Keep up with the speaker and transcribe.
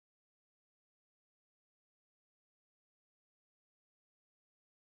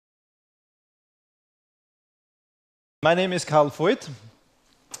My name is Karl Voit.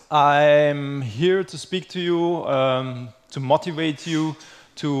 I'm here to speak to you, to motivate you,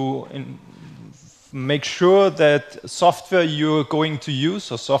 to make sure that software you're going to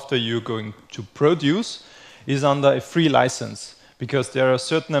use or software you're going to produce is under a free license, because there are a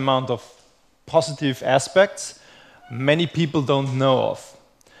certain amount of positive aspects many people don't know of.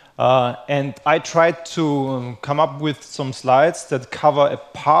 And I tried to come up with some slides that cover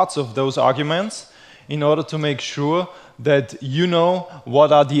parts of those arguments in order to make sure that you know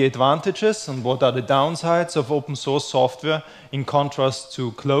what are the advantages and what are the downsides of open source software in contrast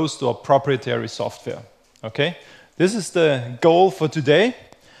to closed or proprietary software. Okay? This is the goal for today,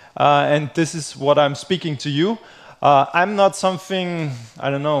 and this is what I'm speaking to you. I'm not something, I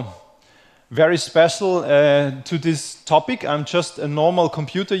don't know, very special to this topic. I'm just a normal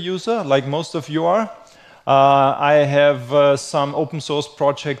computer user, like most of you are. I have some open source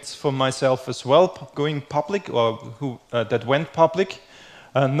projects for myself as well, going public or that went public.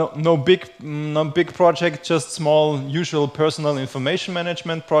 No big project, just small, usual personal information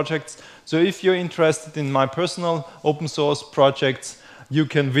management projects. So if you're interested in my personal open source projects, you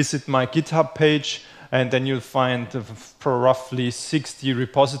can visit my GitHub page, and then you'll find roughly 60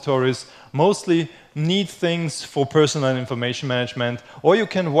 repositories, mostly neat things for personal information management. Or you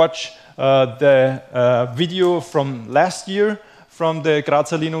can watch the video from last year from the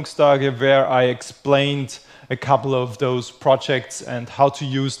Grazer Linuxtage, where I explained a couple of those projects and how to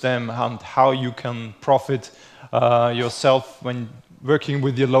use them and how you can profit yourself when working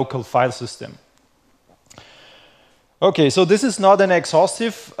with your local file system. Okay, so this is not an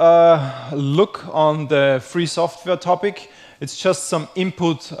exhaustive look on the free software topic. It's just some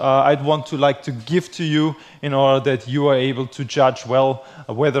input I'd want to give to you in order that you are able to judge well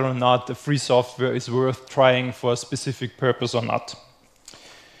whether or not the free software is worth trying for a specific purpose or not.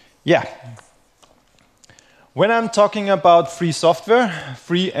 Yeah. When I'm talking about free software,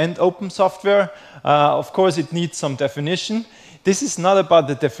 free and open software, of course it needs some definition. This is not about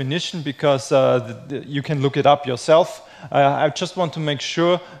the definition, because you can look it up yourself. I just want to make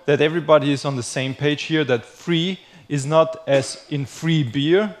sure that everybody is on the same page here, that free is not as in free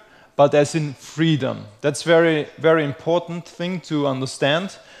beer, but as in freedom. That's very, very important thing to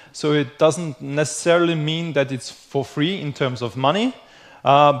understand. So it doesn't necessarily mean that it's for free in terms of money,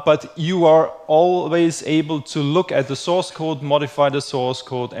 but you are always able to look at the source code, modify the source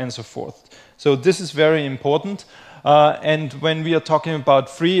code, and so forth. So this is very important. And when we are talking about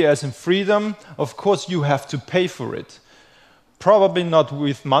free as in freedom, of course you have to pay for it. Probably not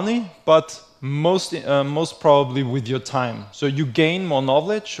with money, but most probably with your time. So you gain more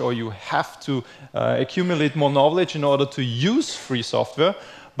knowledge, or you have to accumulate more knowledge in order to use free software.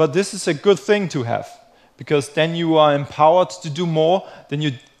 But this is a good thing to have, because then you are empowered to do more than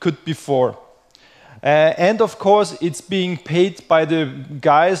you could before. And of course, it's being paid by the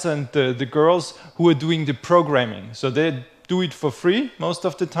guys and the girls who are doing the programming. So they do it for free most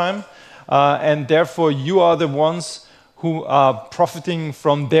of the time, and therefore you are the ones who are profiting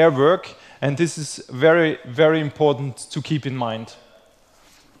from their work. And this is very, very important to keep in mind.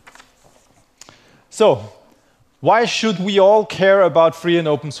 So, why should we all care about free and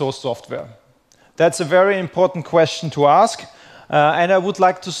open source software? That's a very important question to ask. And I would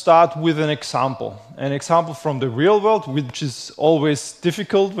like to start with an example from the real world, which is always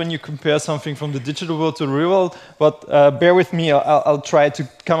difficult when you compare something from the digital world to the real world. But bear with me, I'll try to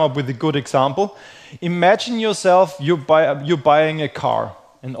come up with a good example. Imagine yourself, you're buying a car,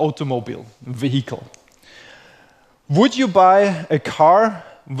 an automobile, vehicle. Would you buy a car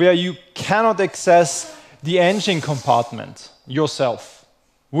where you cannot access the engine compartment yourself?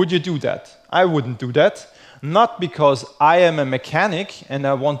 Would you do that? I wouldn't do that. Not because I am a mechanic and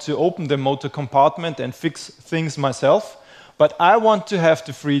I want to open the motor compartment and fix things myself, but I want to have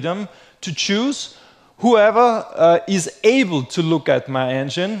the freedom to choose whoever is able to look at my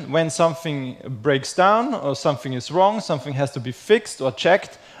engine when something breaks down or something is wrong, something has to be fixed or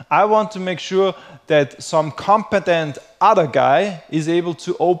checked. I want to make sure that some competent other guy is able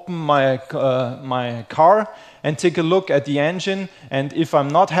to open my car and take a look at the engine, and if I'm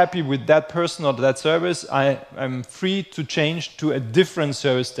not happy with that person or that service, I'm free to change to a different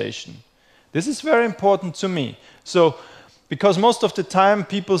service station. This is very important to me. So, because most of the time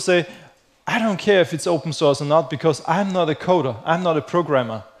people say, I don't care if it's open source or not, because I'm not a coder, I'm not a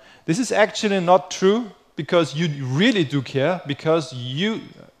programmer. This is actually not true, because you really do care, because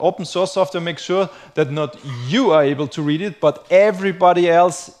open source software makes sure that not you are able to read it, but everybody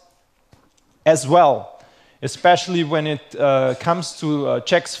else as well. Especially when it comes to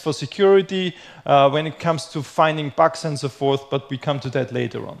checks for security, when it comes to finding bugs and so forth, but we come to that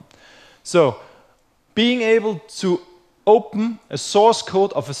later on. So, being able to open a source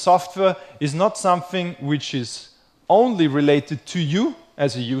code of a software is not something which is only related to you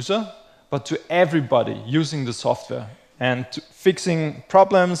as a user, but to everybody using the software and fixing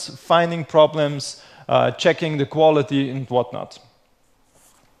problems, finding problems, checking the quality and whatnot.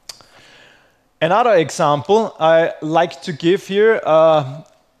 Another example I like to give here,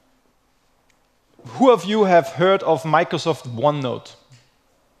 who of you have heard of Microsoft OneNote?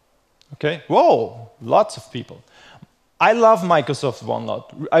 Okay, whoa, lots of people. I love Microsoft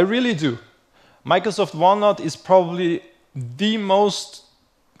OneNote, I really do. Microsoft OneNote is probably the most,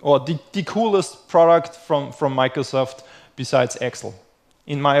 or the coolest product from Microsoft besides Excel,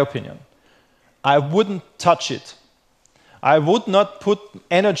 in my opinion. I wouldn't touch it. I would not put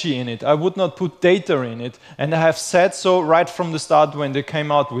energy in it, I would not put data in it, and I have said so right from the start when they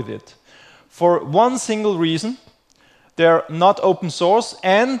came out with it. For one single reason, they're not open source,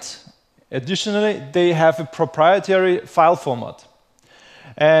 and additionally, they have a proprietary file format.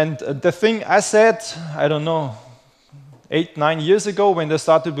 And the thing I said, I don't know, 8, 9 years ago when they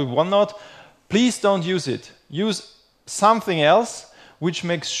started with OneNote, please don't use it. Use something else which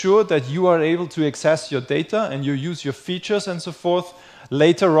makes sure that you are able to access your data and you use your features and so forth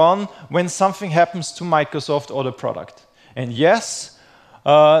later on when something happens to Microsoft or the product. And yes,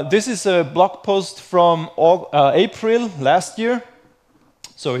 this is a blog post from April last year,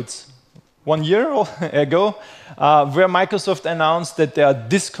 so it's 1 year ago, where Microsoft announced that they are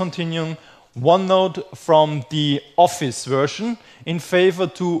discontinuing OneNote from the Office version in favor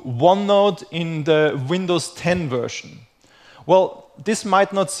to OneNote in the Windows 10 version. Well, this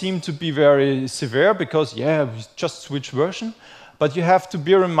might not seem to be very severe because, yeah, we just switch version, but you have to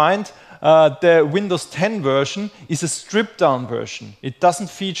bear in mind the Windows 10 version is a stripped-down version. It doesn't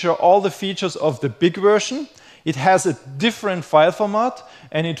feature all the features of the big version. It has a different file format,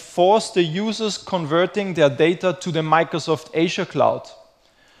 and it forced the users converting their data to the Microsoft Azure cloud.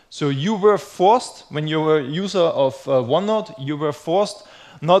 So you were forced, when you were a user of OneNote, you were forced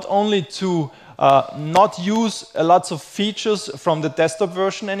not only to not use lots of features from the desktop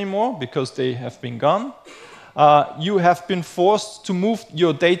version anymore, because they have been gone. You have been forced to move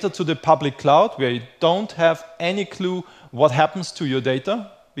your data to the public cloud, where you don't have any clue what happens to your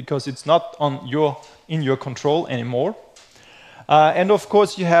data, because it's not in your control anymore. And of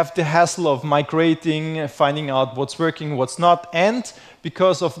course, you have the hassle of migrating, finding out what's working, what's not, and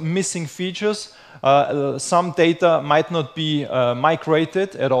because of missing features, some data might not be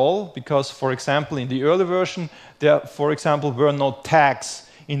migrated at all, because, for example, in the early version, there, for example, were no tags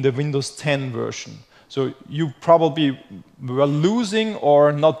in the Windows 10 version. So you probably were losing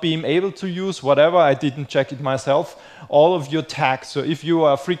or not being able to use, whatever, I didn't check it myself, all of your tags. So if you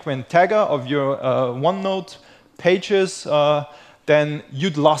are a frequent tagger of your OneNote pages, then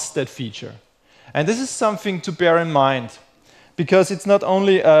you'd lost that feature. And this is something to bear in mind, because it's not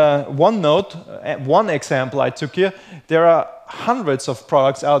only OneNote, one example I took here, there are hundreds of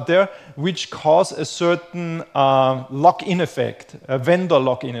products out there which cause a certain lock-in effect, a vendor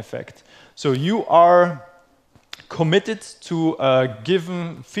lock-in effect. So you are committed to a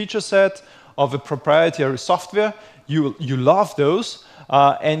given feature set of a proprietary software, you love those,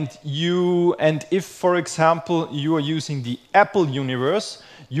 and if, for example, you are using the Apple universe,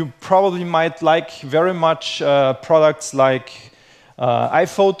 you probably might like very much products like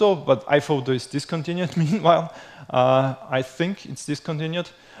iPhoto, but iPhoto is discontinued meanwhile. I think it's discontinued.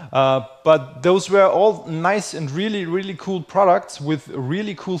 But those were all nice and really, really cool products with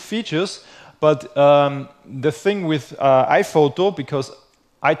really cool features. But the thing with iPhoto, because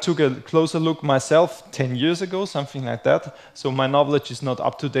I took a closer look myself 10 years ago, something like that. So my knowledge is not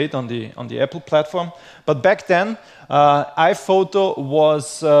up to date on the Apple platform. But back then, iPhoto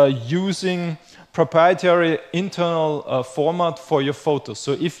was using proprietary internal format for your photos.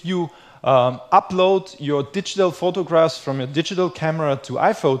 So if you upload your digital photographs from your digital camera to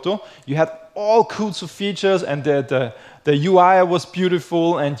iPhoto, you had all kinds of features, and the UI was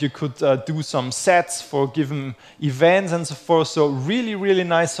beautiful, and you could do some sets for given events and so forth. So really, really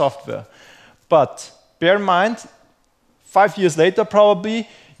nice software. But bear in mind, 5 years later probably,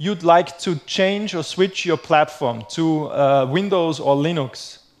 you'd like to change or switch your platform to Windows or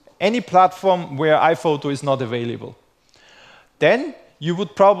Linux, any platform where iPhoto is not available. Then you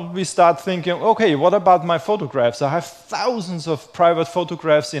would probably start thinking, okay, what about my photographs? I have thousands of private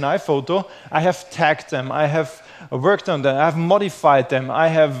photographs in iPhoto. I have tagged them, I have worked on them, I have modified them, I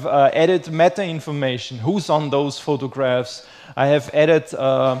have added meta information, who's on those photographs, I have added,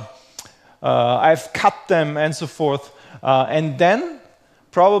 I've cut them and so forth. And then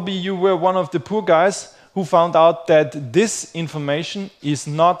probably you were one of the poor guys who found out that this information is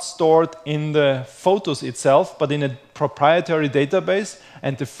not stored in the photos itself, but in a proprietary database,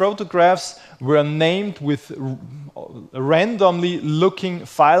 and the photographs were named with randomly looking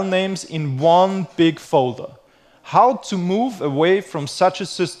file names in one big folder. How to move away from such a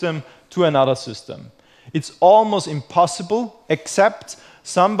system to another system? It's almost impossible, except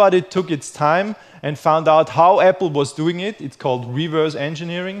somebody took its time and found out how Apple was doing it. It's called reverse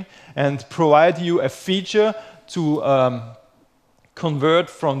engineering, and provide you a feature to convert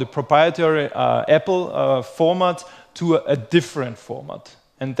from the proprietary Apple format to a different format.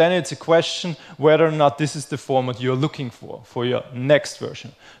 And then it's a question whether or not this is the format you're looking for your next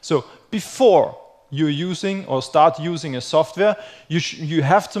version. So before you're using or start using a software, you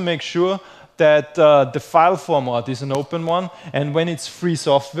have to make sure that the file format is an open one, and when it's free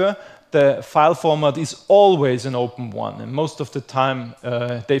software, the file format is always an open one, and most of the time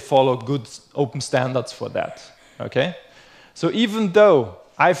they follow good open standards for that. Okay? So even though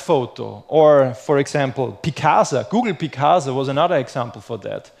iPhoto, or for example Picasa, Google Picasa was another example for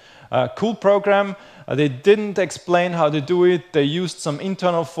that. Cool program. They didn't explain how to do it. They used some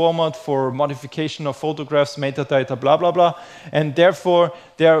internal format for modification of photographs, metadata, blah, blah, blah. And therefore,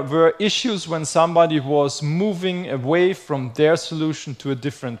 there were issues when somebody was moving away from their solution to a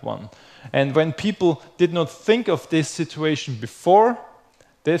different one. And when people did not think of this situation before,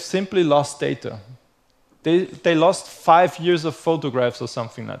 they simply lost data. They lost 5 years of photographs or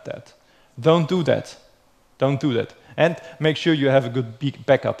something like that. Don't do that. Don't do that. And make sure you have a good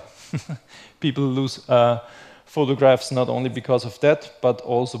backup. People lose photographs not only because of that, but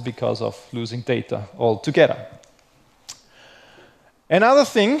also because of losing data altogether. Another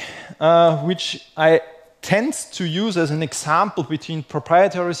thing which I tend to use as an example between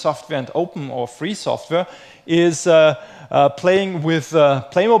proprietary software and open or free software is playing with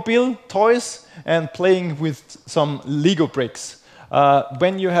Playmobil toys and playing with some Lego bricks.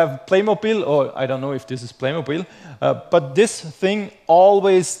 When you have Playmobil, or I don't know if this is Playmobil, but this thing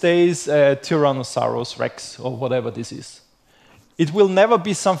always stays Tyrannosaurus Rex or whatever this is. It will never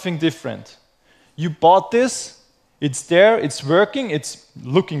be something different. You bought this, it's there, it's working, it's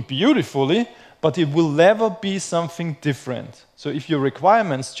looking beautifully, but it will never be something different. So if your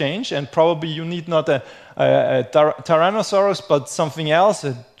requirements change, and probably you need not a Tyrannosaurus, but something else,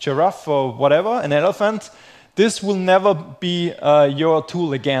 a giraffe or whatever, an elephant, this will never be your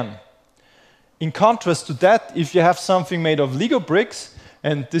tool again. In contrast to that, if you have something made of Lego bricks,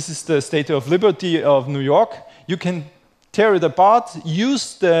 and this is the Statue of Liberty of New York, you can tear it apart,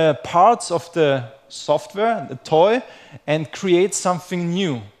 use the parts of the software, the toy, and create something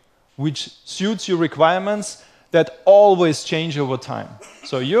new, which suits your requirements that always change over time.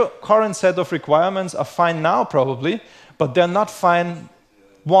 So your current set of requirements are fine now, probably, but they're not fine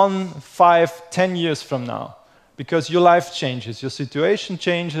 1, 5, 10 years from now. Because your life changes, your situation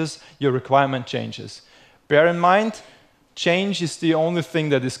changes, your requirement changes. Bear in mind, change is the only thing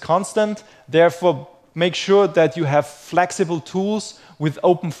that is constant. Therefore, make sure that you have flexible tools with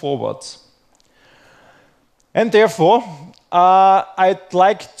open forwards. And therefore, I'd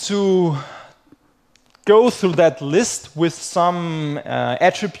like to go through that list with some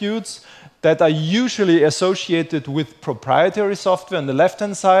attributes that are usually associated with proprietary software on the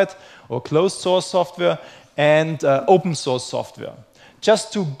left-hand side, or closed source software, and open source software.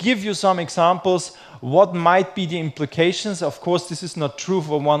 Just to give you some examples, what might be the implications? Of course, this is not true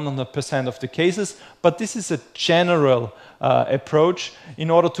for 100% of the cases, but this is a general approach in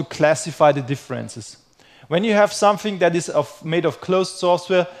order to classify the differences. When you have something that is made of closed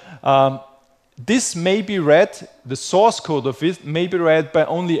software, this may be read, the source code of it may be read by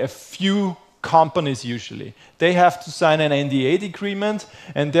only a few companies usually. They have to sign an NDA agreement,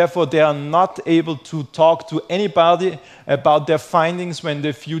 and therefore they are not able to talk to anybody about their findings when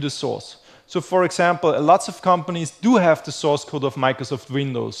they view the source. So for example, lots of companies do have the source code of Microsoft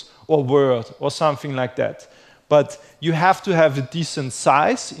Windows or Word or something like that. But you have to have a decent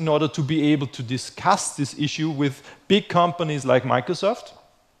size in order to be able to discuss this issue with big companies like Microsoft.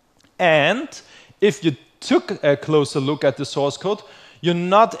 And if you took a closer look at the source code, you're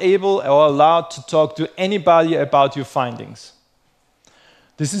not able or allowed to talk to anybody about your findings.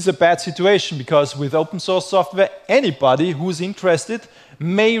 This is a bad situation because with open source software, anybody who's interested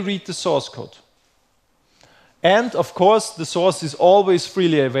may read the source code. And of course, the source is always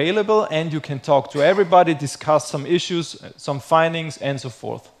freely available and you can talk to everybody, discuss some issues, some findings, and so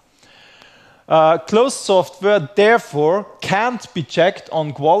forth. Closed software, therefore, can't be checked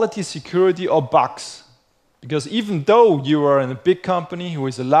on quality, security, or bugs. Because even though you are in a big company who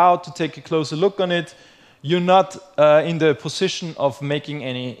is allowed to take a closer look on it, you're not in the position of making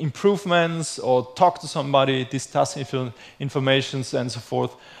any improvements or talk to somebody, discuss information and so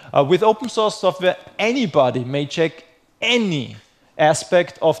forth. With open source software, anybody may check any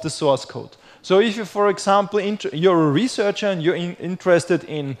aspect of the source code. So if you, for example, you're a researcher and you're interested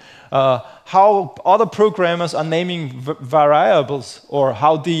in how other programmers are naming variables, or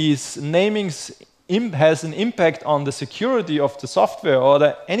how these namings has an impact on the security of the software,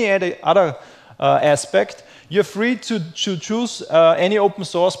 or any other aspect, you're free to choose any open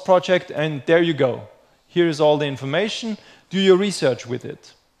source project, and there you go. Here is all the information. Do your research with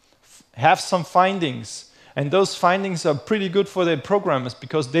it. Have some findings. And those findings are pretty good for the programmers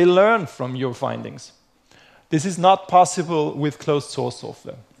because they learn from your findings. This is not possible with closed source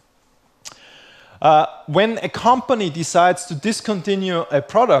software. When a company decides to discontinue a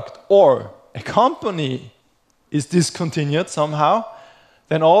product, or a company is discontinued somehow,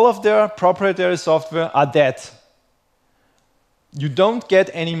 then all of their proprietary software are dead. You don't get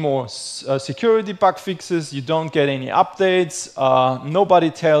any more security bug fixes, you don't get any updates, nobody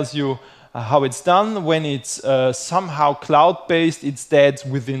tells you how it's done. When it's somehow cloud-based, it's dead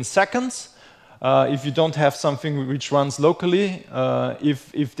within seconds. If you don't have something which runs locally,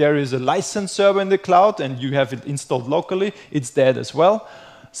 if there is a license server in the cloud and you have it installed locally, it's dead as well.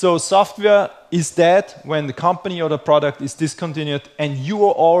 So software is dead when the company or the product is discontinued, and you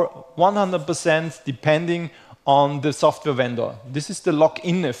are all 100% depending on the software vendor. This is the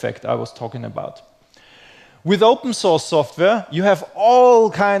lock-in effect I was talking about. With open source software, you have all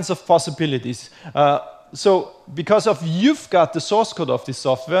kinds of possibilities. So because of you've got the source code of this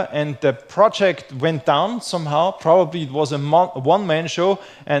software and the project went down somehow, probably it was a one-man show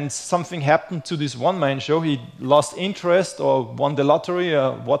and something happened to this one-man show, he lost interest or won the lottery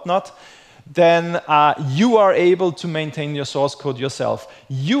or whatnot, then you are able to maintain your source code yourself.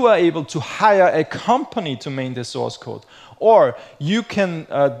 You are able to hire a company to maintain the source code. Or you can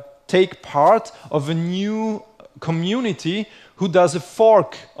take part of a new community who does a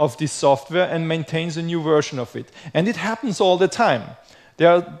fork of this software and maintains a new version of it. And it happens all the time.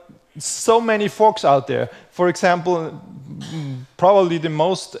 There are so many forks out there. For example, probably the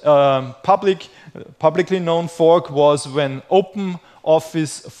most publicly known fork was when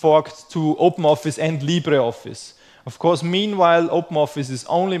OpenOffice forked to OpenOffice and LibreOffice. Of course, meanwhile, OpenOffice is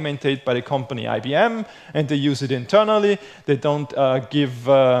only maintained by the company IBM, and they use it internally. They don't give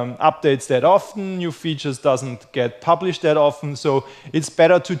updates that often. New features doesn't get published that often, so it's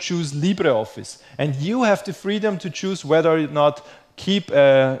better to choose LibreOffice. And you have the freedom to choose whether or not keep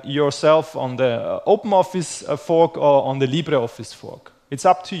yourself on the OpenOffice fork or on the LibreOffice fork. It's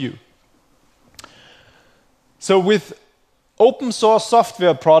up to you. So with open source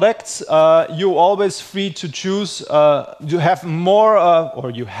software products, you're always free to choose. You have more, or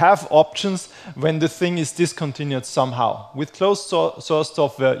you have options when the thing is discontinued somehow. With closed source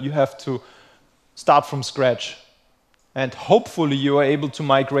software, you have to start from scratch. And hopefully you are able to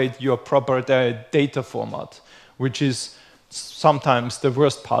migrate your proprietary data format, which is sometimes the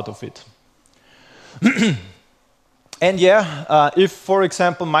worst part of it. And yeah, if, for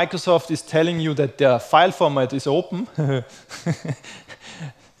example, Microsoft is telling you that their file format is open,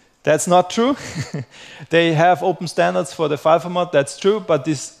 that's not true. They have open standards for the file format, that's true, but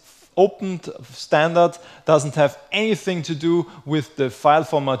this open standard doesn't have anything to do with the file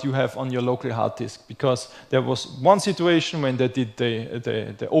format you have on your local hard disk, because there was one situation when they did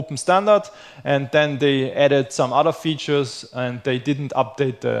the open standard, and then they added some other features, and they didn't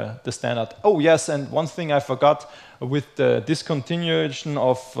update the standard. Oh yes, and one thing I forgot, with the discontinuation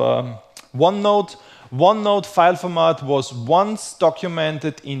of OneNote. OneNote file format was once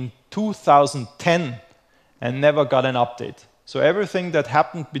documented in 2010 and never got an update. So everything that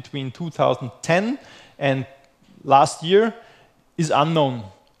happened between 2010 and last year is unknown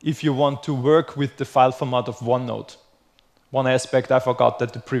if you want to work with the file format of OneNote. One aspect I forgot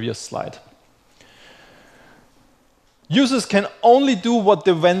at the previous slide. Users can only do what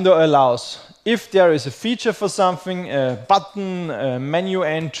the vendor allows. If there is a feature for something, a button, a menu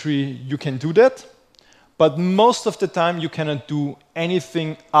entry, you can do that. But most of the time, you cannot do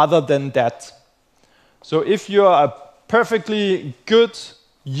anything other than that. So if you are a perfectly good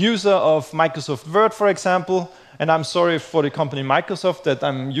user of Microsoft Word, for example, and I'm sorry for the company Microsoft that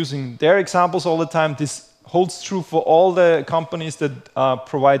I'm using their examples all the time, this holds true for all the companies that are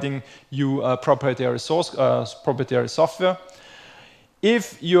providing you proprietary software.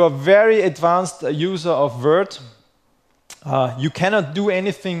 If you are a very advanced user of Word, you cannot do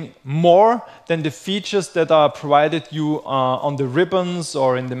anything more than the features that are provided you on the ribbons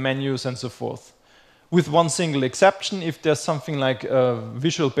or in the menus and so forth. with one single exception. If there's something like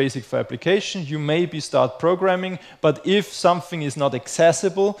Visual Basic for application, you maybe start programming, but if something is not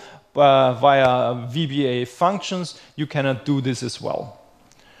accessible via VBA functions, you cannot do this as well.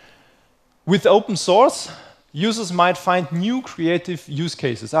 With open source, users might find new creative use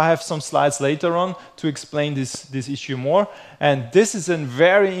cases. I have some slides later on to explain this issue more, and this is a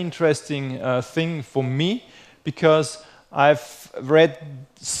very interesting thing for me, because I've read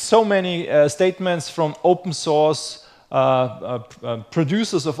so many statements from open source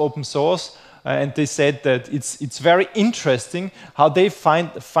producers of open source, and they said that it's very interesting how they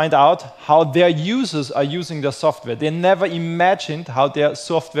find out how their users are using their software. They never imagined how their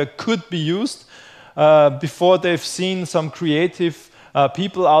software could be used before they've seen some creative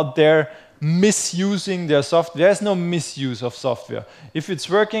people out there misusing their software. There's no misuse of software. If it's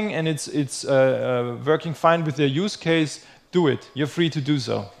working and it's working fine with their use case, do it. You're free to do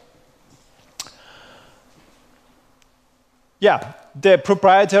so. Yeah, the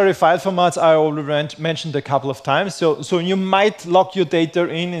proprietary file formats I already mentioned a couple of times. So you might lock your data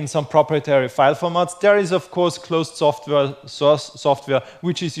in some proprietary file formats. There is, of course, closed software, source software,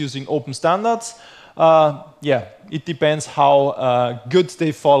 which is using open standards. Yeah, it depends how good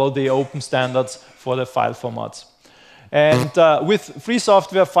they follow the open standards for the file formats. And with free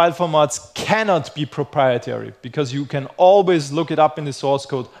software, file formats cannot be proprietary, because you can always look it up in the source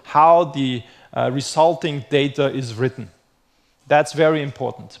code how the resulting data is written. That's very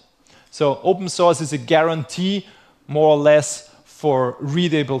important. So open source is a guarantee, more or less, for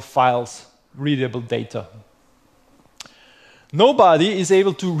readable files, readable data. Nobody is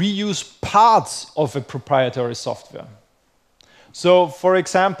able to reuse parts of a proprietary software. So, for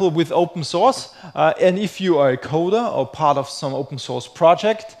example, with open source, and if you are a coder or part of some open source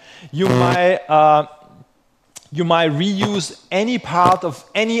project, you might reuse any part of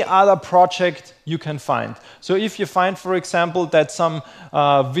any other project you can find. So if you find, for example, that some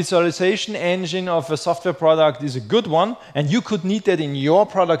visualization engine of a software product is a good one, and you could need that in your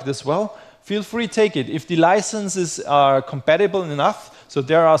product as well, feel free to take it. If the licenses are compatible enough, so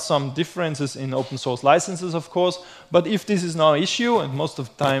there are some differences in open source licenses, of course, but if this is no issue, and most of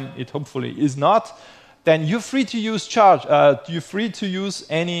the time it hopefully is not, then you're free to use you're free to use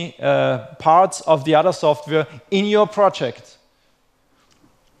any parts of the other software in your project.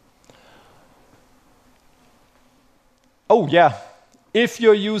 Oh yeah, if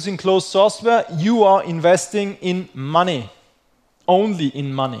you're using closed software, you are investing in money, only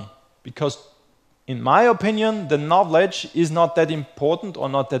in money, because in my opinion, the knowledge is not that important or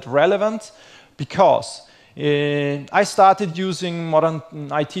not that relevant, because I started using modern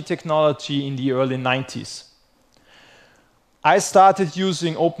IT technology in the early 90s. I started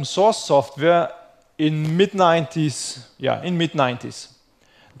using open source software in mid-90s. Yeah, in mid-90s.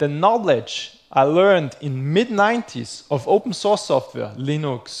 The knowledge I learned in mid-90s of open source software,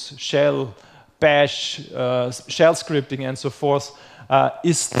 Linux, Shell, Bash, shell scripting, and so forth,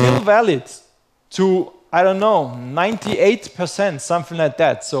 is still valid to, I don't know, 98%, something like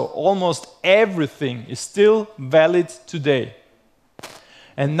that. So almost everything is still valid today.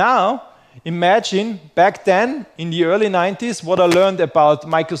 And now, imagine back then, in the early 90s, what I learned about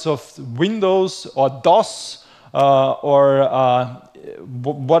Microsoft Windows or DOS or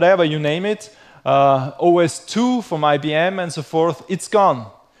whatever you name it, OS2 from IBM and so forth, it's gone.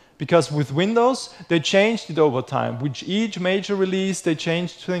 Because with Windows, they changed it over time. With each major release, they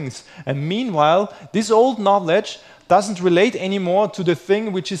changed things. And meanwhile, this old knowledge doesn't relate anymore to the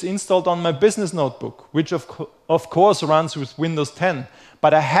thing which is installed on my business notebook, which of course runs with Windows 10.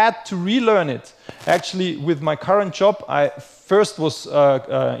 But I had to relearn it. Actually, with my current job, I first was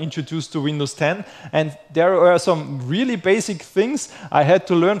introduced to Windows 10, and there were some really basic things I had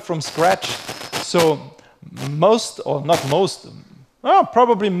to learn from scratch. So most, or not most,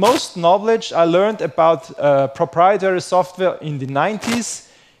 probably most knowledge I learned about proprietary software in the 90s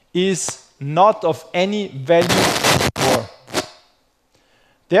is not of any value anymore.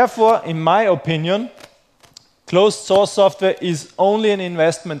 Therefore, in my opinion, closed source software is only an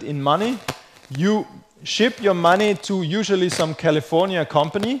investment in money. You ship your money to usually some California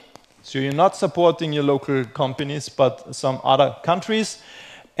company, so you're not supporting your local companies, but some other countries.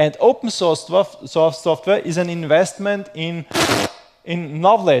 And open source software is an investment in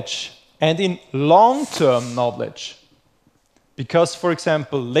knowledge and in long-term knowledge. Because, for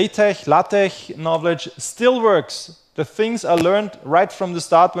example, LaTeX knowledge still works. The things I learned right from the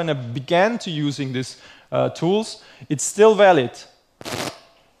start when I began to using these tools, it's still valid.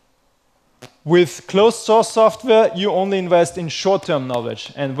 With closed source software, you only invest in short-term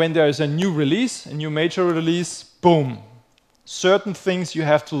knowledge. And when there is a new release, a new major release, boom. Certain things you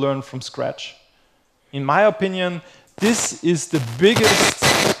have to learn from scratch. in my opinion, this is the biggest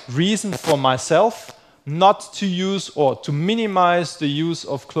reason for myself not to use or to minimize the use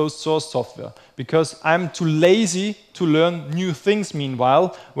of closed source software, because I'm too lazy to learn new things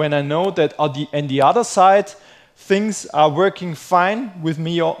meanwhile, when I know that on the other side things are working fine with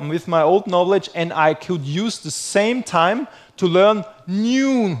me, with my old knowledge, and I could use the same time to learn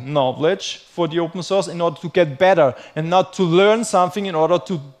new knowledge for the open source in order to get better, and not to learn something in order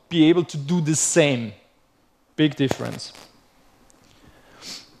to be able to do the same. Big difference.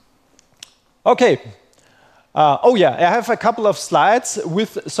 Okay. Oh yeah, I have a couple of slides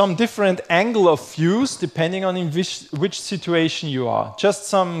with some different angle of views depending on in which situation you are. Just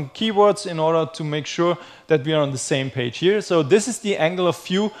some keywords in order to make sure that we are on the same page here. So this is the angle of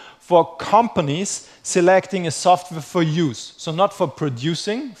view for companies selecting a software for use. So not for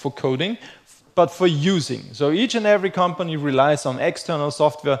producing, for coding, but for using. So each and every company relies on external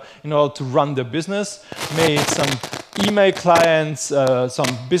software in order to run their business. Maybe it's some email clients,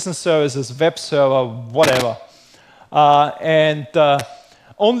 some business services, web server, whatever.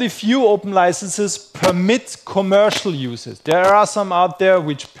 Only few open licenses permit commercial uses. There are some out there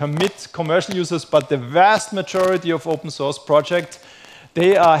which permit commercial uses, but the vast majority of open source projects,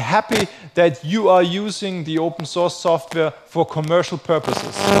 they are happy that you are using the open source software for commercial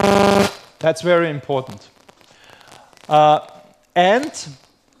purposes. That's very important. And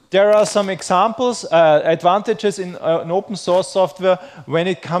there are some examples, advantages in open source software when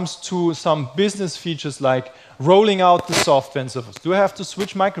it comes to some business features like rolling out the software and so forth. Do I have to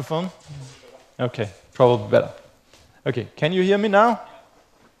switch microphone? Okay, probably better. Okay, can you hear me now?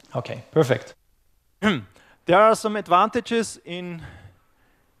 Okay, perfect. There are some advantages in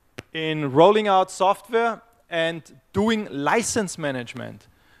rolling out software and doing license management.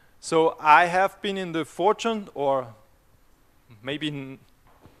 So I have been in the fortune, or maybe you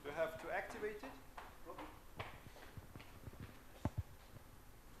have to activate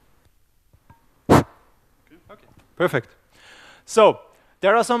it. Okay, perfect. So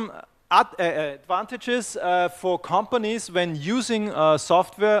there are some advantages for companies when using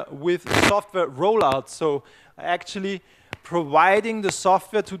software with software rollout. So actually providing the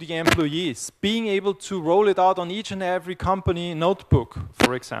software to the employees, being able to roll it out on each and every company notebook,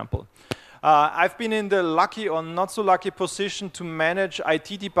 for example. I've been in the lucky or not so lucky position to manage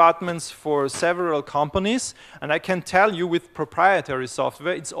IT departments for several companies, and I can tell you with proprietary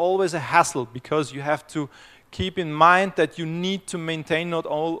software, it's always a hassle, because you have to keep in mind that you need to maintain not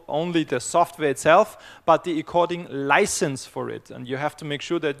only the software itself, but the according license for it. And you have to make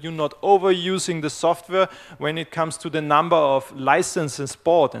sure that you're not overusing the software when it comes to the number of licenses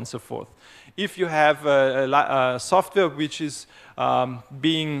bought and so forth. If you have a software which is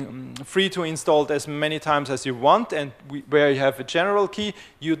being free to install as many times as you want, and where you have a general key,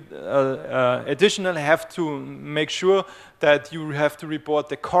 you additionally have to make sure that you have to report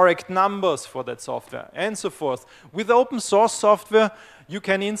the correct numbers for that software and so forth. With open source software, you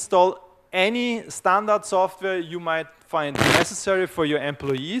can install any standard software you might find necessary for your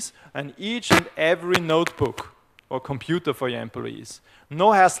employees, and each and every notebook or computer for your employees.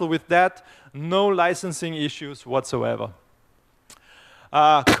 No hassle with that, no licensing issues whatsoever.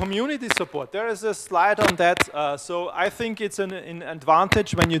 Community support, there is a slide on that. So I think it's an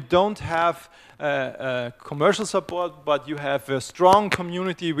advantage when you don't have commercial support, but you have a strong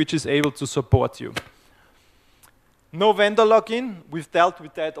community which is able to support you. No vendor login, we've dealt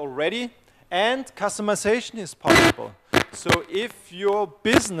with that already, and customization is possible. So if your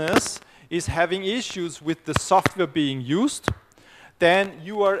business is having issues with the software being used, then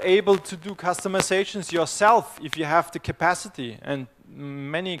you are able to do customizations yourself if you have the capacity. And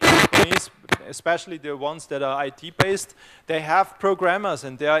many companies, especially the ones that are IT-based, they have programmers,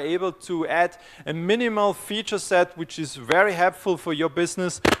 and they are able to add a minimal feature set which is very helpful for your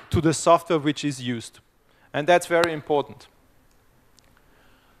business to the software which is used. And that's very important.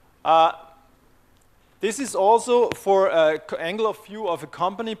 This is also for an angle of view of a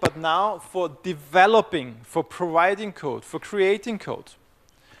company, but now for developing, for providing code, for creating code.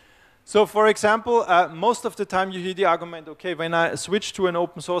 So for example, most of the time you hear the argument, okay, when I switch to an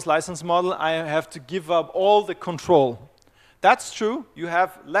open source license model, I have to give up all the control. That's true. You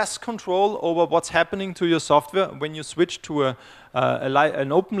have less control over what's happening to your software when you switch to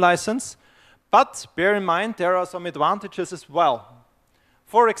an open license. But bear in mind, there are some advantages as well.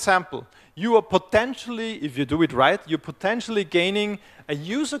 For example, you are potentially, if you do it right, you're potentially gaining a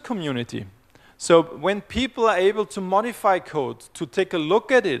user community. So when people are able to modify code, to take a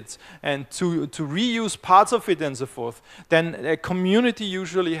look at it, and to reuse parts of it and so forth, then a community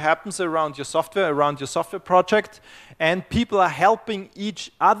usually happens around your software project, and people are helping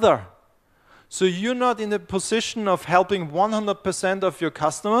each other. So you're not in the position of helping 100% of your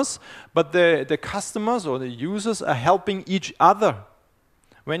customers, but the customers or the users are helping each other.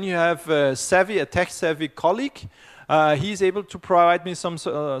 When you have a tech-savvy colleague, he's able to provide me some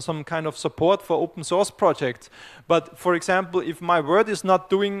kind of support for open source projects. But for example, if my Word is not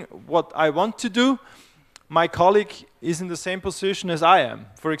doing what I want to do, my colleague is in the same position as I am.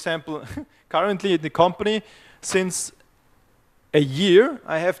 For example, currently in the company, since a year,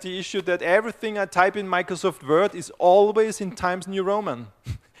 I have the issue that everything I type in Microsoft Word is always in Times New Roman.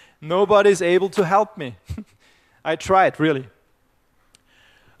 Nobody is able to help me. I tried, really.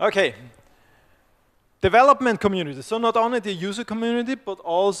 Okay. Development community, so not only the user community, but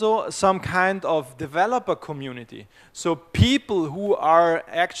also some kind of developer community. So people who are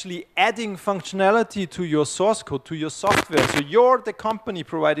actually adding functionality to your source code, to your software. So you're the company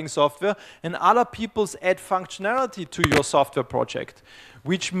providing software, and other people add functionality to your software project,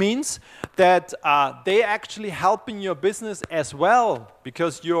 which means that they actually helping your business as well,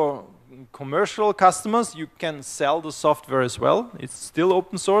 because your commercial customers, you can sell the software as well. It's still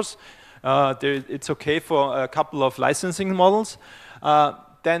open source. It's okay for a couple of licensing models,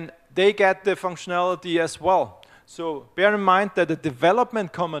 then they get the functionality as well. So bear in mind that the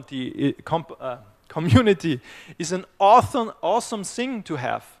development community is an awesome thing to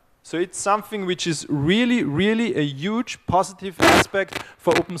have. So it's something which is really, really a huge positive aspect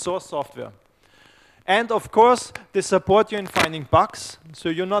for open source software. And of course, they support you in finding bugs. So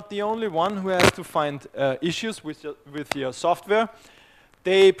you're not the only one who has to find issues with your software.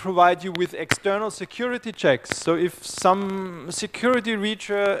 They provide you with external security checks. So if some security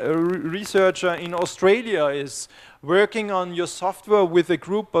researcher in Australia is working on your software with a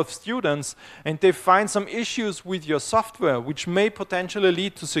group of students and they find some issues with your software which may potentially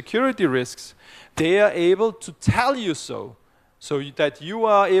lead to security risks, they are able to tell you so that you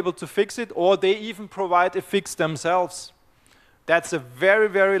are able to fix it, or they even provide a fix themselves. That's a very,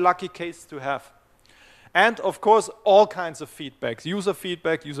 very lucky case to have. And of course, all kinds of feedbacks, user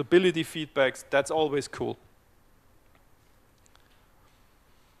feedback, usability feedbacks, that's always cool.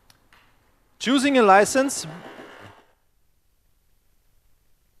 Choosing a license.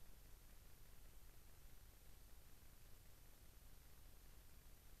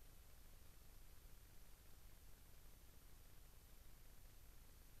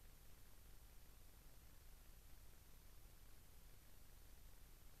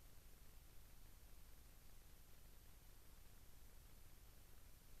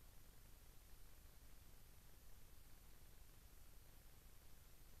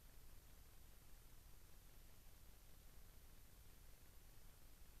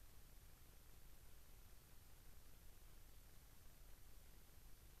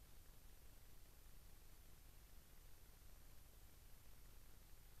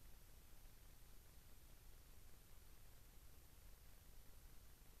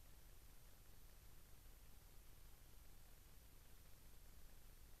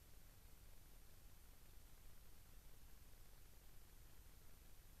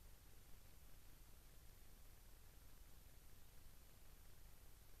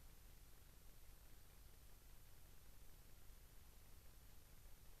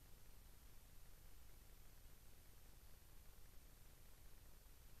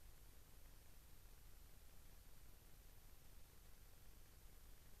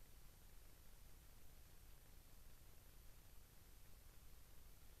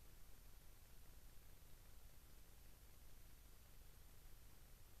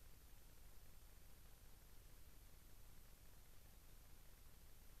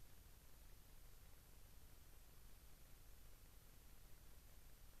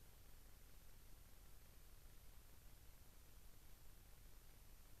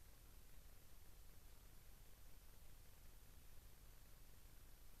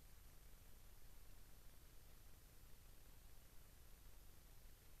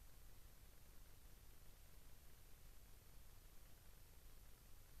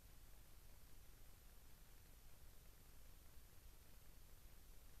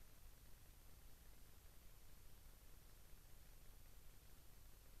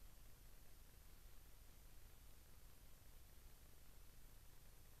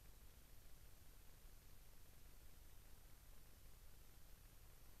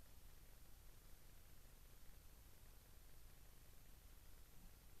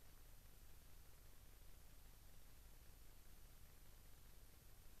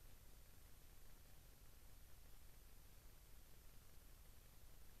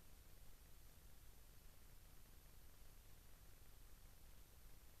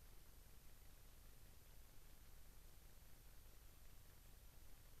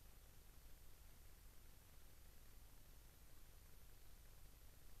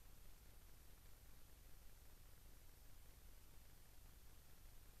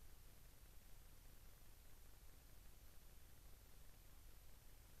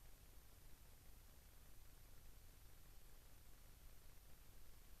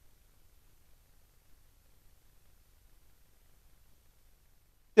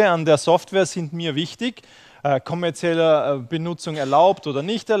 an der Software sind mir wichtig. Kommerzielle Benutzung erlaubt oder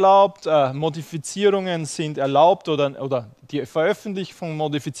nicht erlaubt, Modifizierungen sind erlaubt oder die Veröffentlichung von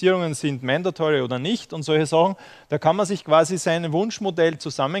Modifizierungen sind mandatory oder nicht und solche Sachen. Da kann man sich quasi sein Wunschmodell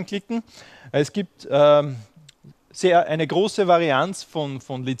zusammenklicken. Es gibt eine große Varianz von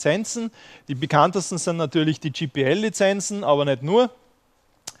Lizenzen. Die bekanntesten sind natürlich die GPL-Lizenzen, aber nicht nur.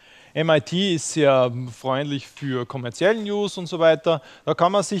 MIT ist sehr freundlich für kommerziellen Use und so weiter. Da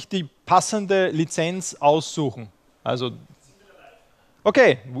kann man sich die passende Lizenz aussuchen. Also,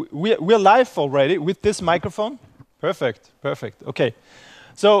 okay, we're live already with this microphone. Perfect, perfect. Okay,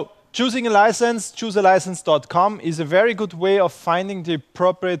 so choosing a license, chooselicense.com is a very good way of finding the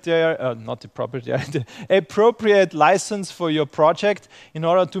appropriate license for your project in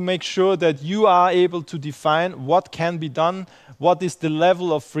order to make sure that you are able to define what can be done. What is the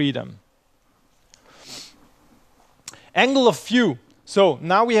level of freedom? Angle of view. So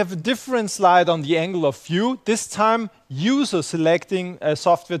now we have a different slide on the angle of view. This time, user selecting a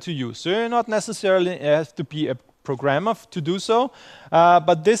software to use. So you not necessarily have to be a programmer to do so,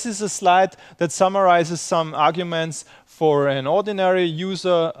 but this is a slide that summarizes some arguments for an ordinary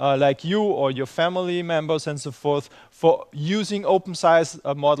user like you or your family members and so forth for using open-source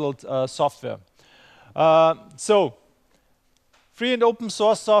modeled software. So free and open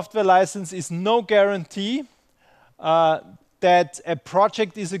source software license is no guarantee that a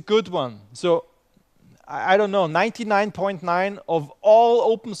project is a good one. So I don't know, 99.9% of all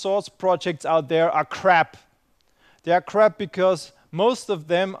open source projects out there are crap. They are crap because most of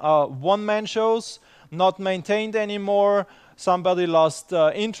them are one-man shows, not maintained anymore, somebody lost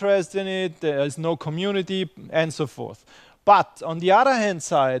interest in it, there is no community, and so forth. But on the other hand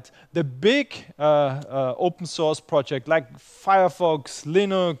side, the big open source project like Firefox,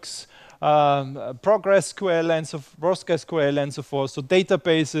 Linux, ProgSQL and so forth, so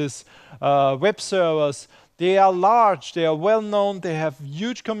databases, web servers, they are large, they are well known, they have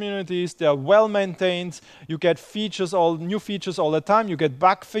huge communities, they are well maintained, you get new features all the time, you get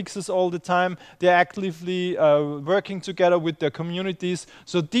bug fixes all the time, they're actively working together with their communities.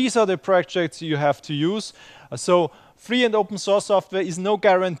 So these are the projects you have to use. So free and open source software is no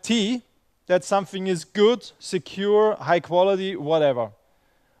guarantee that something is good, secure, high quality, whatever.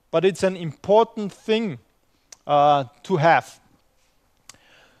 But it's an important thing to have.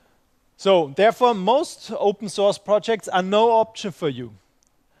 So therefore, most open source projects are no option for you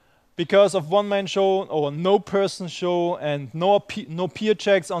because of one-man show or no person show and no peer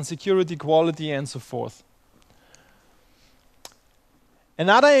checks on security, quality, and so forth.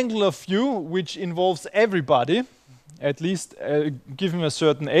 Another angle of view, which involves everybody, at least given a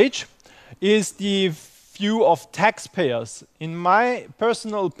certain age, is the view of taxpayers. In my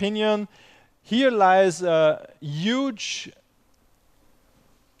personal opinion, here lies huge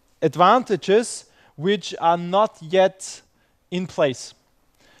advantages which are not yet in place.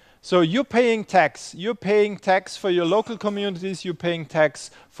 So you're paying tax for your local communities, you're paying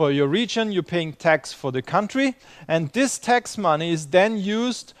tax for your region, you're paying tax for the country, and this tax money is then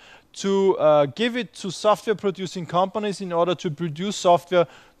used to give it to software producing companies in order to produce software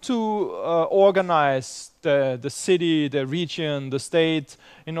to organize the city, the region, the state,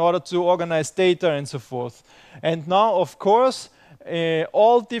 in order to organize data and so forth. And now, of course,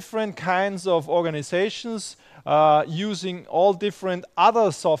 all different kinds of organizations using all different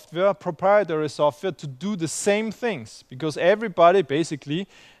other software, proprietary software, to do the same things, because everybody basically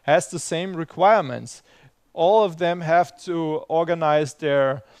has the same requirements. All of them have to organize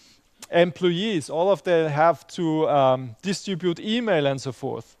their employees, all of them have to distribute email and so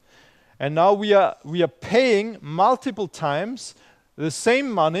forth. And now we are paying multiple times the same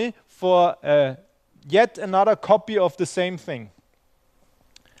money for yet another copy of the same thing.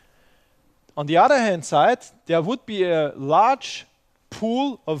 On the other hand side, there would be a large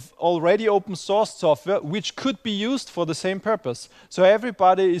pool of already open source software which could be used for the same purpose. So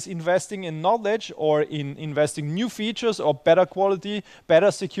everybody is investing in knowledge or in investing new features or better quality, better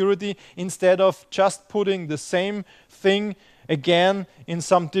security, instead of just putting the same thing again in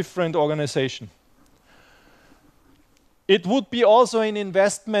some different organization. It would be also an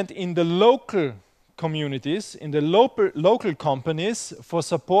investment in the local communities, in the local companies for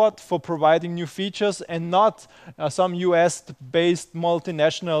support for providing new features, and not some US-based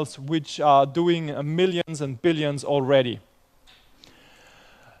multinationals which are doing millions and billions already.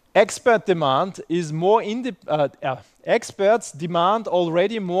 Expert demand is more experts demand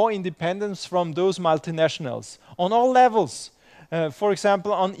already more independence from those multinationals on all levels. For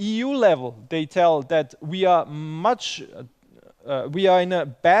example, on EU level, they tell that we are much we are in a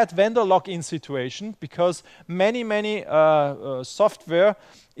bad vendor lock-in situation because many software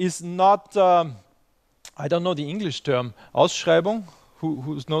is not, I don't know the English term, Ausschreibung,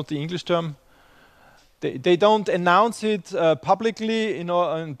 who's not the English term? They don't announce it publicly, you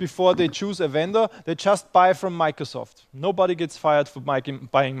know, before they choose a vendor. They just buy from Microsoft. Nobody gets fired for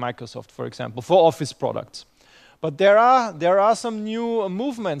buying Microsoft, for example, for Office products. But there are some new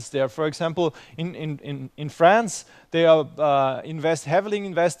movements there. For example, in France, they are heavily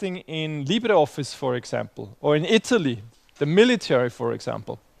investing in LibreOffice, for example, or in Italy, the military, for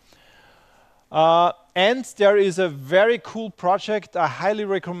example. And there is a very cool project I highly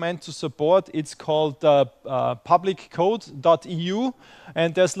recommend to support. It's called publiccode.eu,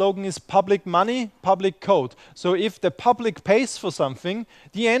 and their slogan is public money, public code. So if the public pays for something,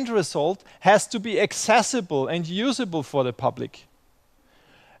 the end result has to be accessible and usable for the public.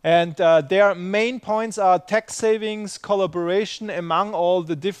 And their main points are tax savings, collaboration among all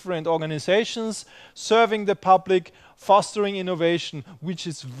the different organizations, serving the public, fostering innovation, which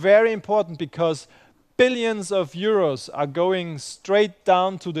is very important because billions of euros are going straight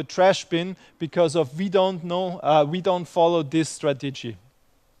down to the trash bin because of we don't follow this strategy.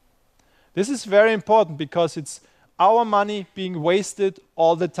 This is very important because it's our money being wasted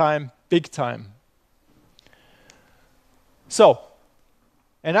all the time, big time. So,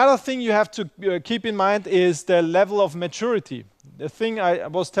 another thing you have to keep in mind is the level of maturity. The thing I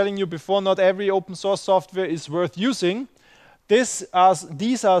was telling you before, not every open source software is worth using. These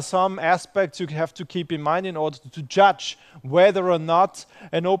are some aspects you have to keep in mind in order to judge whether or not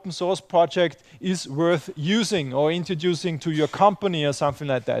an open source project is worth using or introducing to your company or something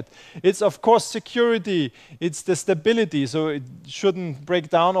like that. It's of course security, it's the stability, so it shouldn't break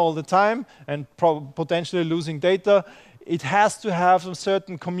down all the time and potentially losing data. It has to have a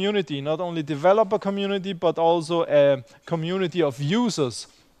certain community, not only developer community, but also a community of users,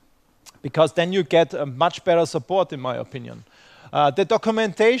 because then you get a much better support, in my opinion. The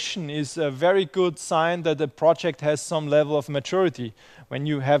documentation is a very good sign that the project has some level of maturity. When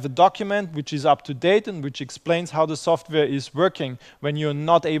you have a document which is up to date and which explains how the software is working when you're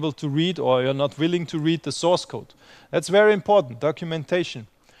not able to read or you're not willing to read the source code. That's very important, documentation.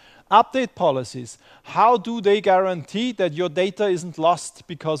 Update policies. How do they guarantee that your data isn't lost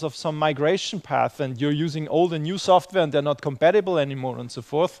because of some migration path and you're using old and new software and they're not compatible anymore and so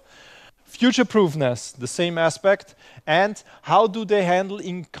forth? Future-proofness, the same aspect. And how do they handle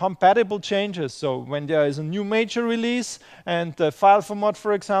incompatible changes? So when there is a new major release and the file format,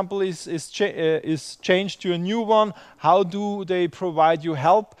 for example, is changed to a new one, how do they provide you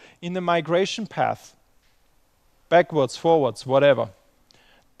help in the migration path? Backwards, forwards, whatever.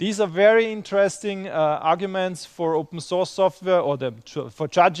 These are very interesting arguments for open source software or for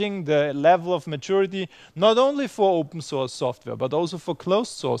judging the level of maturity, not only for open source software, but also for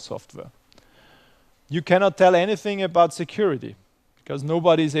closed source software. You cannot tell anything about security because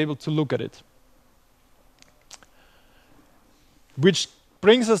nobody is able to look at it. Which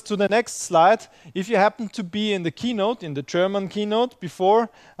brings us to the next slide. If you happen to be in the keynote, in the German keynote before,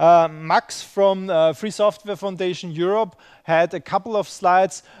 Max from Free Software Foundation Europe had a couple of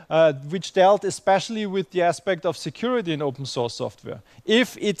slides which dealt especially with the aspect of security in open source software.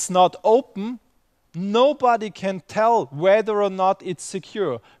 If it's not open, nobody can tell whether or not it's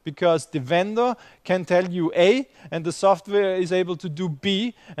secure because the vendor can tell you A and the software is able to do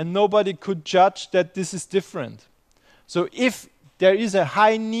B and nobody could judge that this is different. So if there is a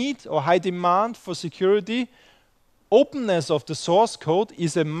high need or high demand for security, openness of the source code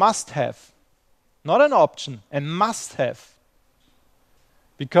is a must-have, not an option, a must-have.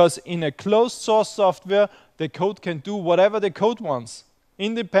 Because in a closed source software, the code can do whatever the code wants,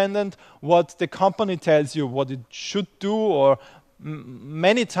 independent what the company tells you what it should do, or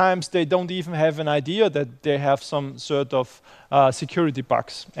many times they don't even have an idea that they have some sort of security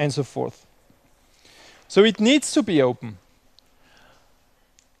bugs and so forth. So it needs to be open.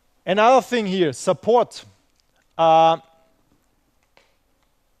 Another thing here, support.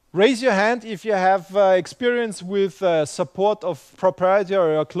 Raise your hand if you have experience with support of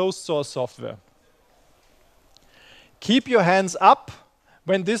proprietary or closed source software. Keep your hands up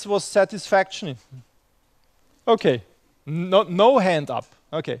when this was satisfactory. Okay, no hand up.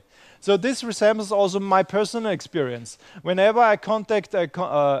 Okay, so this resembles also my personal experience. Whenever I contact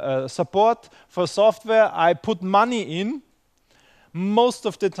a support for software, I put money in. Most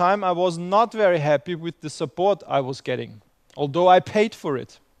of the time I was not very happy with the support I was getting, although I paid for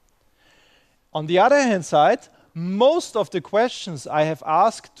it. On the other hand side, most of the questions I have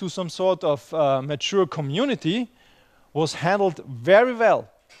asked to some sort of mature community was handled very well.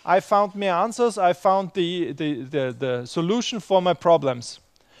 I found my answers, I found the solution for my problems.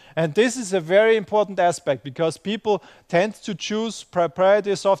 And this is a very important aspect because people tend to choose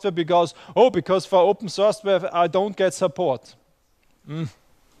proprietary software because for open software I don't get support.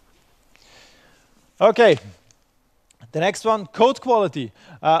 Okay, the next one, code quality.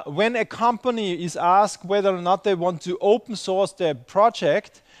 When a company is asked whether or not they want to open source their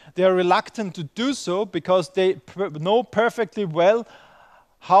project, they are reluctant to do so because they know perfectly well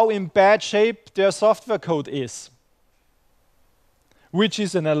how in bad shape their software code is. Which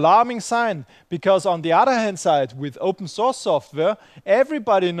is an alarming sign, because on the other hand side, with open source software,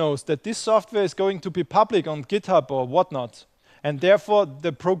 everybody knows that this software is going to be public on GitHub or whatnot. And therefore,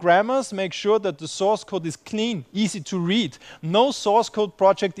 the programmers make sure that the source code is clean, easy to read. No source code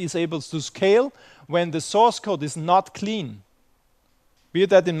project is able to scale when the source code is not clean. Bear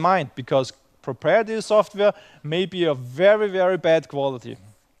that in mind, because proprietary software may be of very, very bad quality.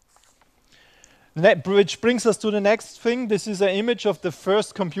 Which brings us to the next thing. This is an image of the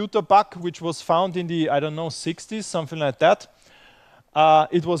first computer bug, which was found in the, 60s, something like that.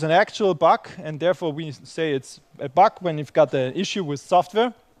 It was an actual bug, and therefore we say it's a bug when you've got an issue with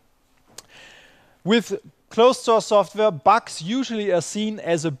software. With closed source software, bugs usually are seen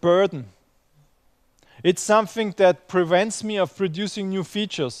as a burden. It's something that prevents me of producing new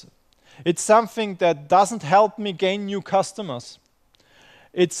features. It's something that doesn't help me gain new customers.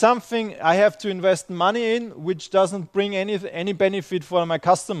 It's something I have to invest money in, which doesn't bring any benefit for my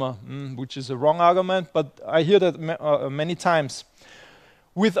customer, which is a wrong argument, but I hear that many times.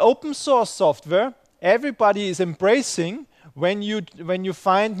 With open source software, everybody is embracing when you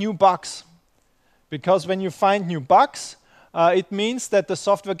find new bugs. Because when you find new bugs, it means that the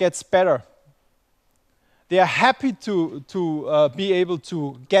software gets better. They are happy to be able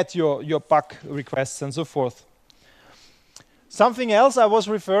to get your bug requests and so forth. Something else I was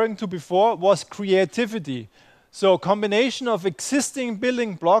referring to before was creativity. So a combination of existing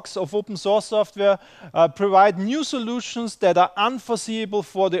building blocks of open source software provide new solutions that are unforeseeable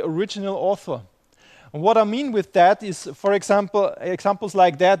for the original author. And what I mean with that is, for example, examples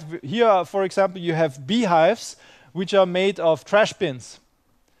like that. Here, for example, you have beehives, which are made of trash bins.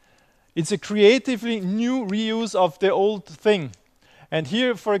 It's a creatively new reuse of the old thing. And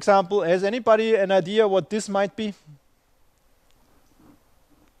here, for example, has anybody an idea what this might be?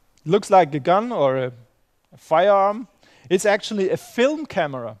 Looks like a gun or a firearm. It's actually a film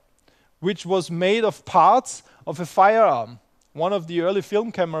camera, which was made of parts of a firearm. One of the early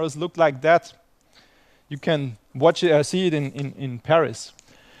film cameras looked like that. You can watch it, see it in Paris.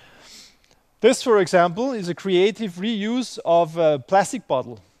 This, for example, is a creative reuse of a plastic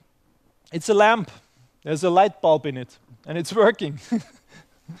bottle. It's a lamp. There's a light bulb in it, and it's working.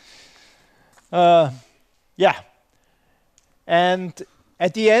 Yeah. And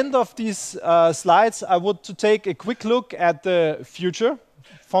at the end of these slides, I want to take a quick look at the future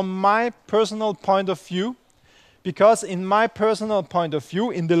from my personal point of view, because in my personal point of view,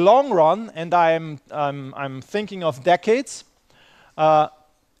 in the long run, and I'm thinking of decades,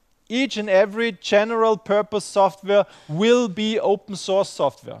 each and every general purpose software will be open source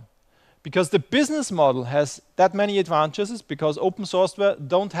software. Because the business model has that many advantages, because open software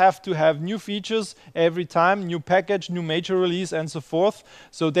don't have to have new features every time, new package, new major release, and so forth.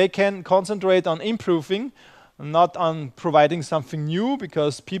 So they can concentrate on improving, not on providing something new,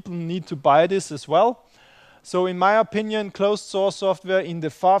 because people need to buy this as well. So in my opinion, closed source software in the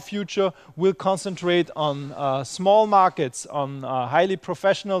far future will concentrate on small markets, on highly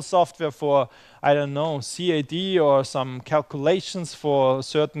professional software for, CAD or some calculations for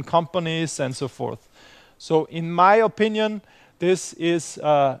certain companies and so forth. So in my opinion, this is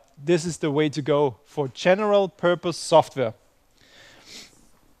the way to go for general purpose software.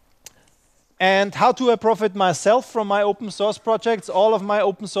 And how do I profit myself from my open source projects? All of my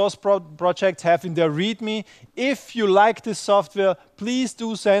open source projects have in their README. If you like this software, please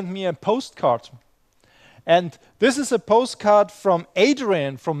do send me a postcard. And this is a postcard from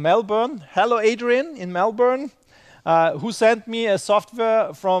Adrian from Melbourne. Hello, Adrian in Melbourne, who sent me a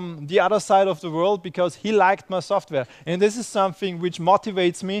software from the other side of the world because he liked my software. And this is something which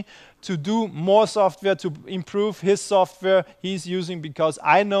motivates me to do more software, to improve his software he's using, because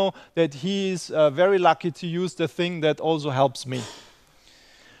I know that he is very lucky to use the thing that also helps me.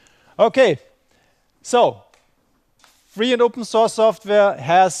 Okay, so free and open source software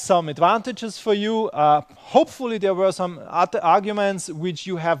has some advantages for you. Hopefully there were some other arguments which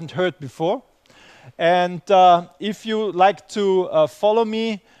you haven't heard before. And if you like to follow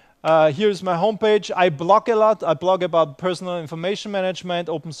me, here's my homepage. I blog a lot. I blog about personal information management,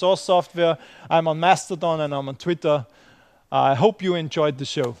 open source software. I'm on Mastodon and I'm on Twitter. I hope you enjoyed the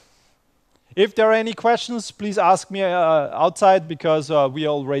show. If there are any questions, please ask me outside because we are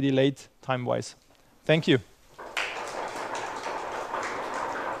already late time-wise. Thank you.